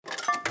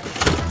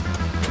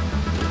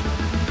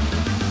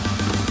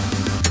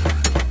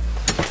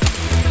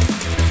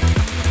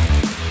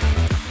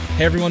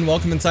Hey everyone,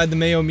 welcome inside the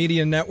Mayo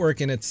Media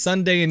Network, and it's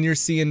Sunday and you're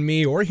seeing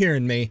me or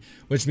hearing me,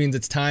 which means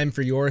it's time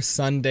for your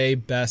Sunday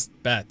best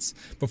bets.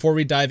 Before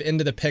we dive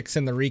into the picks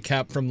and the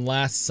recap from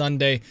last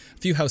Sunday, a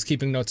few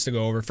housekeeping notes to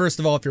go over. First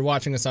of all, if you're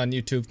watching us on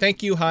YouTube,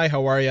 thank you, hi,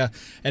 how are you?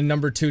 And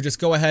number two, just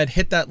go ahead,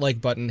 hit that like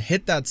button,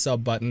 hit that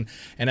sub button,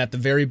 and at the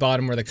very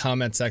bottom where the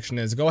comment section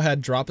is, go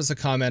ahead, drop us a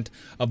comment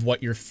of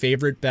what your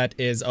favorite bet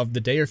is of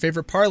the day, or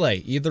favorite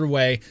parlay. Either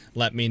way,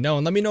 let me know.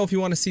 And let me know if you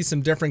want to see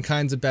some different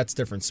kinds of bets,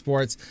 different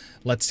sports.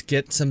 Let's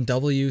get some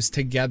W's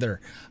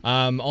together.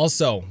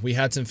 Also, we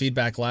had some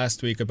feedback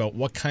last week about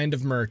what kind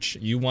of merch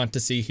you want to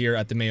see here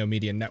at the Mayo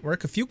Media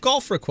Network. A few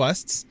golf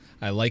requests.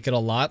 I like it a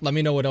lot. Let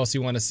me know what else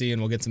you want to see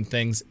and we'll get some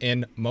things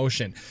in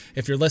motion.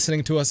 If you're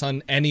listening to us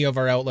on any of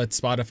our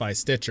outlets, Spotify,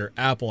 Stitcher,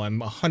 Apple,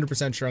 I'm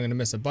 100% sure I'm going to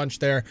miss a bunch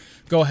there.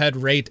 Go ahead,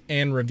 rate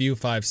and review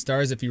 5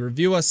 stars. If you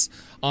review us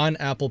on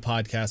Apple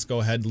Podcasts, go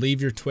ahead,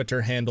 leave your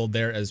Twitter handle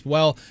there as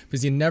well,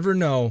 because you never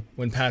know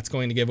when Pat's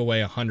going to give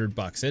away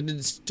 $100. And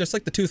it's just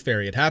like the Tooth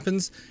Fairy. It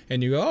happens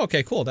and you go, oh,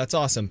 okay, cool, that's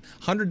awesome.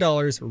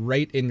 $100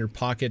 right in your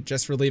pocket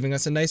just for leaving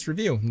us a nice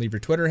review. Leave your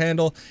Twitter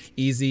handle,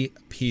 easy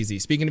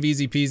peasy. Speaking of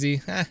easy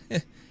peasy,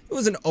 it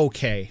was an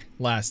okay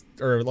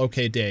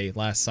day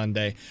last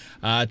Sunday.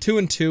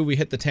 2-2, we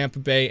hit the Tampa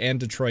Bay and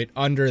Detroit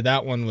under.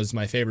 That one was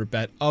my favorite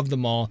bet of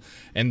them all.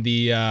 And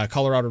the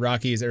Colorado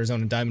Rockies,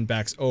 Arizona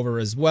Diamondbacks over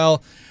as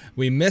well.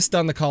 We missed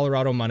on the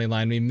Colorado money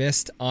line. We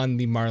missed on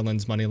the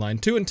Marlins money line.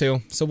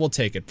 2-2, so we'll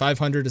take it.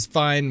 500 is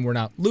fine. We're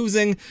not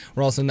losing.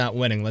 We're also not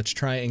winning. Let's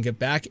try and get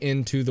back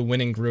into the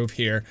winning groove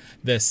here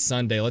this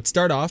Sunday. Let's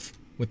start off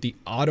with the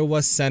Ottawa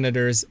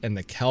Senators and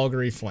the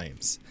Calgary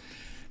Flames.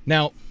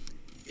 Now,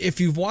 if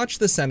you've watched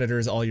the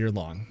Senators all year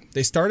long,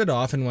 they started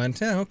off and went,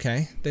 yeah,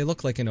 okay, they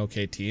look like an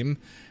okay team.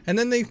 And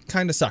then they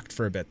kind of sucked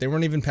for a bit. They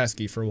weren't even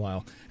pesky for a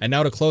while. And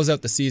now to close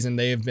out the season,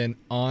 they have been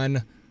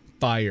on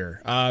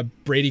fire.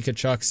 Brady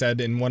Tkachuk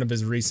said in one of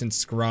his recent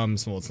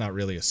scrums, well, it's not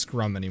really a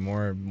scrum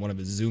anymore, one of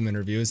his Zoom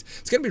interviews,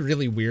 it's going to be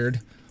really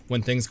weird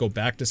when things go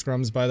back to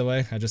scrums, by the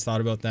way. I just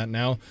thought about that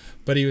now.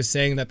 But he was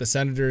saying that the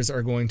Senators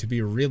are going to be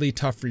really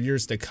tough for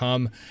years to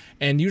come.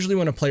 And usually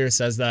when a player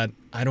says that,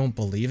 I don't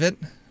believe it.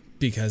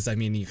 Because, I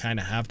mean, you kind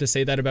of have to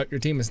say that about your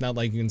team. It's not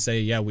like you can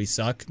say, yeah, we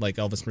suck, like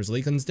Elvis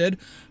Merzlikins did.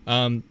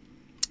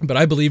 But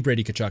I believe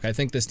Brady Tkachuk. I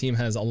think this team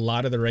has a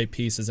lot of the right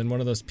pieces. And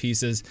one of those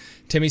pieces,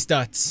 Timmy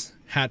Stutz,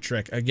 hat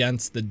trick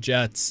against the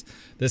Jets.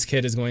 This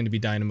kid is going to be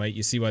dynamite.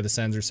 You see why the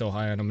Sens are so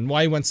high on him and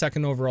why he went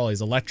second overall.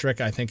 He's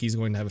electric. I think he's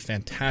going to have a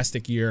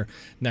fantastic year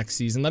next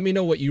season. Let me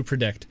know what you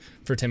predict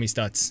for Timmy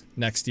Stutz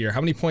next year.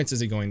 How many points is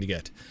he going to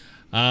get?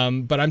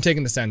 But I'm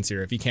taking the Sens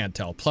here, if you can't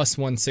tell. Plus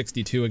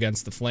 162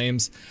 against the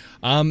Flames.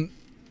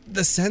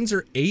 The Sens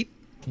are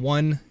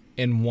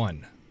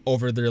 8-1-1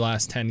 over their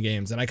last 10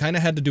 games. And I kind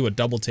of had to do a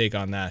double take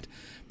on that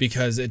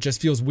because it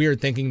just feels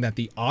weird thinking that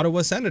the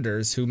Ottawa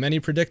Senators, who many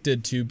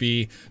predicted to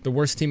be the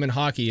worst team in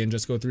hockey and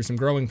just go through some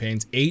growing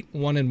pains,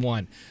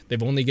 8-1-1.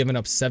 They've only given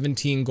up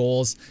 17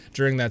 goals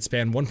during that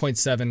span,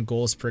 1.7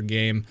 goals per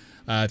game,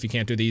 if you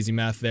can't do the easy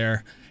math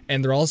there.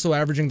 And they're also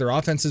averaging, their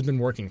offense has been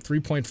working,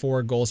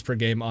 3.4 goals per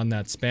game on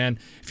that span.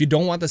 If you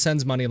don't want the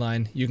Sens money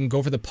line, you can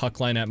go for the puck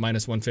line at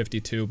minus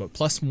 152, but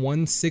plus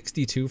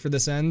 162 for the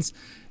Sens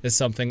is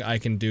something I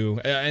can do.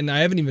 And I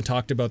haven't even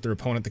talked about their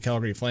opponent, the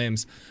Calgary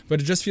Flames, but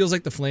it just feels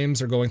like the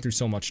Flames are going through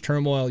so much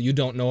turmoil. You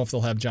don't know if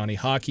they'll have Johnny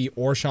Hockey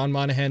or Sean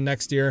Monahan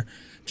next year,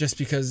 just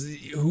because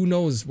who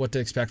knows what to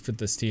expect for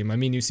this team. I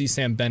mean, you see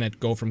Sam Bennett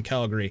go from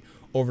Calgary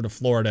over to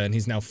Florida, and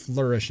he's now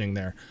flourishing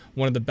there.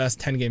 One of the best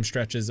 10-game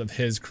stretches of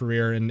his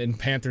career in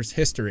Panthers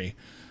history.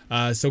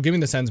 So giving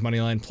the Sens money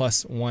line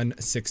plus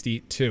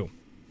 162.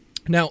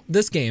 Now,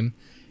 this game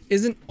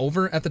isn't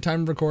over at the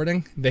time of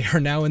recording. They are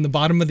now in the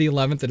bottom of the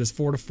 11th. It is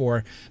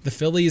 4-4, the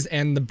Phillies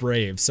and the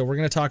Braves. So we're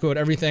going to talk about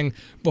everything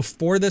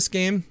before this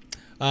game.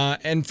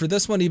 And for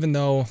this one, even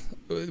though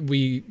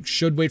we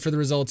should wait for the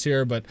results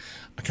here, but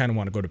I kind of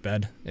want to go to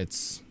bed.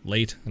 It's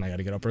late and I got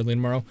to get up early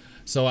tomorrow.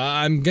 So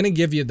I'm going to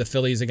give you the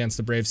Phillies against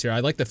the Braves here. I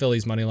like the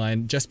Phillies money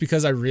line just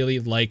because I really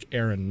like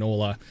Aaron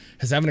Nola.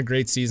 He's having a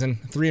great season,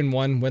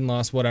 3-1,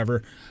 win-loss,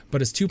 whatever,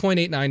 but his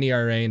 2.89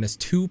 ERA and his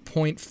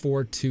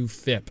 2.42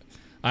 FIP.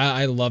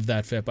 I love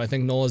that FIP. I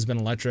think Nola's been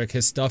electric.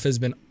 His stuff has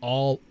been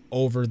all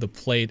over the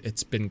plate.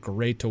 It's been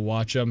great to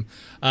watch him.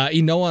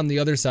 Eno on the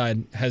other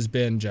side has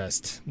been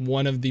just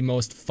one of the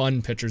most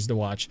fun pitchers to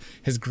watch.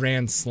 His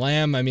grand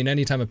slam, I mean,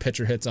 anytime a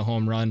pitcher hits a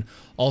home run.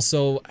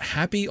 Also,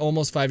 happy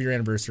almost 5-year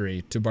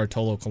anniversary to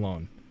Bartolo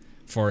Colon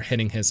for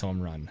hitting his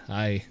home run.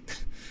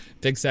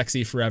 Big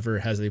Sexy forever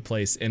has a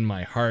place in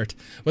my heart.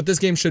 But this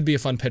game should be a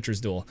fun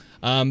pitcher's duel.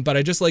 But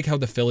I just like how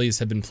the Phillies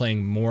have been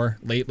playing more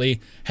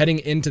lately. Heading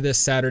into this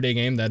Saturday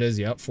game, that is,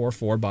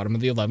 4-4, bottom of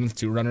the 11th,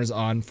 2 runners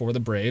on for the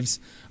Braves,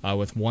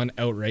 with 1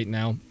 out right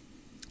now.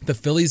 The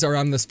Phillies are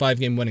on this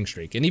 5-game winning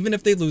streak. And even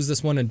if they lose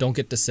this one and don't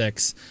get to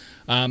 6,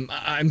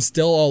 I'm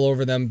still all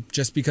over them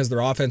just because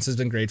their offense has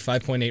been great,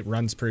 5.8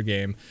 runs per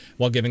game,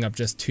 while giving up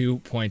just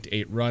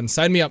 2.8 runs.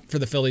 Sign me up for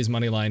the Phillies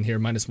money line here,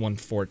 minus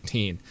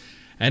 114.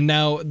 And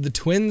now the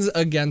Twins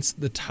against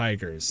the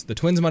Tigers. The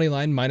Twins money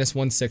line minus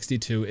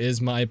 162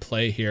 is my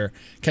play here.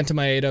 Kenta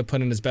Maeda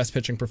put in his best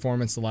pitching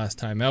performance the last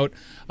time out.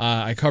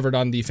 I covered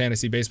on the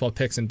Fantasy Baseball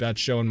Picks and Bets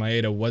show, and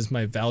Maeda was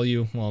my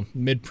value,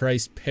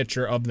 mid-priced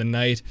pitcher of the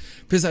night,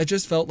 because I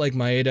just felt like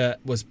Maeda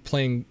was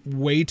playing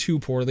way too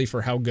poorly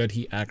for how good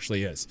he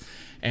actually is.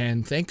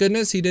 And thank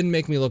goodness he didn't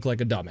make me look like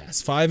a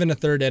dumbass. 5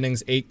 1/3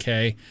 innings,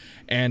 8K,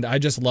 and I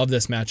just love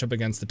this matchup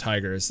against the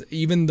Tigers.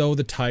 Even though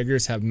the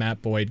Tigers have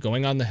Matt Boyd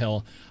going on the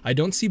hill, I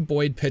don't see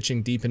Boyd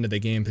pitching deep into the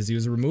game because he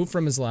was removed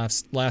from his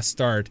last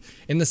start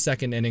in the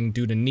second inning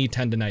due to knee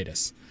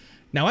tendonitis.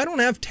 Now, I don't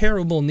have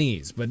terrible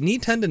knees, but knee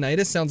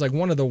tendonitis sounds like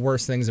one of the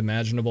worst things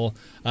imaginable.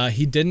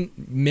 He didn't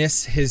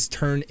miss his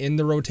turn in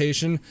the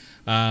rotation.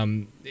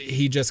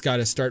 He just got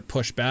his start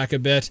pushed back a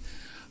bit.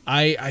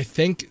 I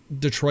think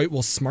Detroit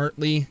will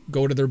smartly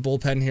go to their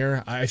bullpen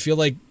here. I feel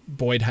like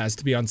Boyd has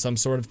to be on some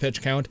sort of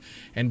pitch count,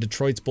 and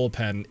Detroit's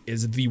bullpen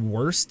is the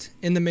worst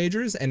in the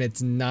majors, and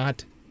it's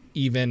not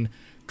even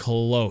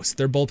close.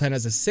 Their bullpen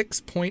has a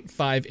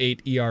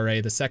 6.58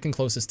 ERA. The second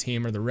closest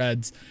team are the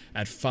Reds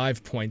at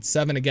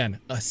 5.7. Again,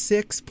 a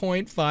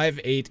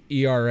 6.58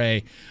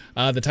 ERA.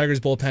 The Tigers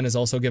bullpen has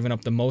also given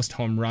up the most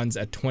home runs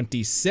at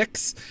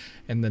 26.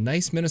 And the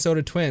nice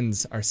Minnesota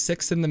Twins are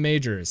 6th in the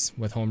majors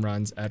with home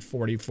runs at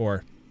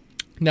 44.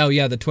 Now,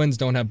 yeah, the Twins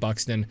don't have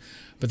Buxton,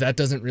 but that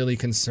doesn't really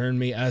concern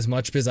me as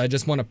much because I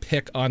just want to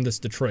pick on this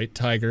Detroit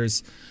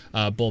Tigers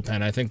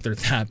bullpen. I think they're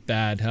that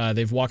bad.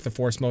 They've walked the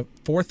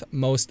fourth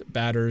most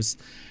batters,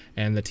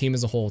 and the team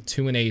as a whole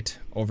 2-8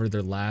 over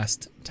their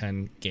last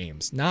 10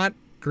 games. Not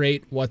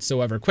great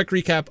whatsoever. Quick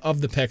recap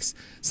of the picks.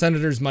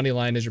 Senators money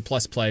line is your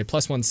plus play,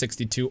 plus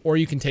 162, or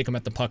you can take them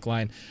at the puck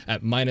line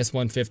at minus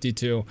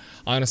 152.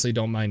 Honestly,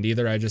 don't mind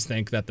either. I just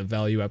think that the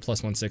value at plus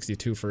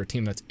 162 for a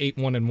team that's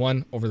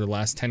 8-1-1 over the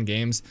last 10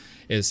 games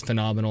is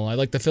phenomenal. I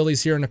like the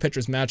Phillies here in a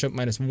pitcher's matchup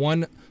minus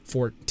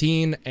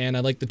 114, and I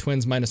like the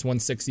Twins minus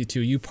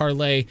 162. You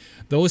parlay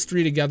those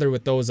three together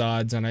with those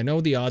odds, and I know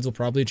the odds will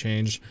probably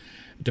change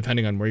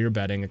depending on where you're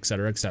betting,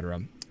 etc.,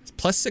 etc.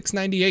 Plus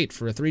 698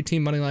 for a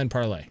 3-team money line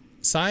parlay.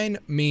 Sign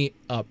me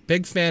up.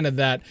 Big fan of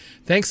that.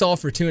 Thanks all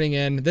for tuning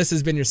in. This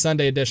has been your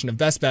Sunday edition of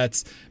Best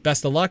Bets.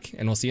 Best of luck,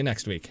 and we'll see you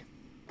next week.